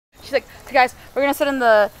she's like, hey guys, we're gonna sit in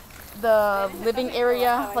the living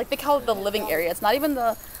area. Like they call it the living area. It's not even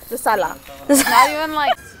the sala. It's not even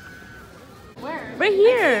like. Where? Right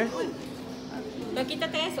here.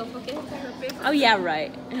 Oh yeah,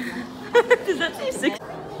 right. Does that say 6?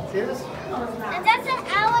 Serious? And that's an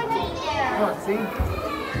alligator. What, see?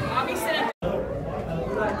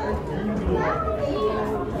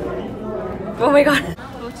 Oh my god.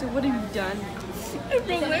 So what have you done? I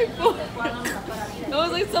broke my phone. I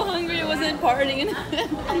was like so hungry I wasn't partying.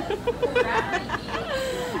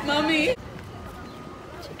 Mommy.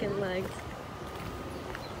 Chicken legs.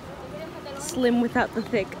 Slim without the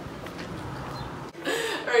thick.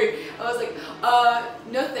 Right. I was like,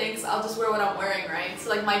 no thanks, I'll just wear what I'm wearing, right? So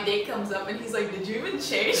like my date comes up and he's like, did you even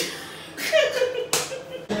change?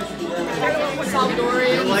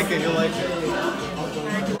 Salvadorian. You'll like it, you'll like it.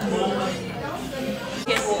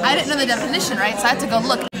 I didn't know the definition, right? So I had to go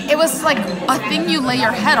look. It was like a thing you lay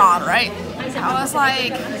your head on, right? I was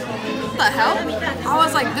like, what the hell? I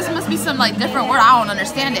was like, this must be some like different word, I don't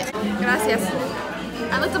understand it. Gracias.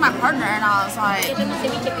 I looked at my partner and I was like,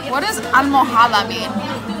 what does almohada mean?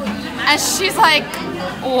 And she's like,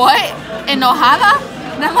 what? Enojada?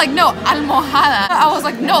 And I'm like, no, almohada. I was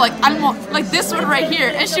like, no, like like this one right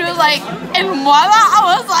here. And she was like, almohada?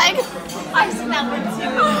 I was like, I've seen that one too.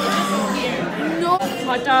 no.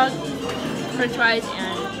 Hot dog, french fries,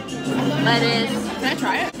 and lettuce. Can I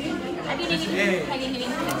try it?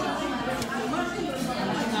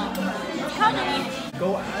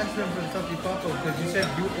 Go ask them for salchipapa because you said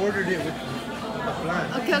you ordered it with a plan.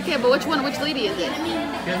 Okay, but which one? Which lady is it?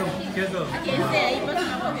 Here's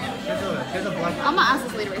a black. I'm gonna ask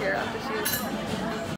this lady right here after she.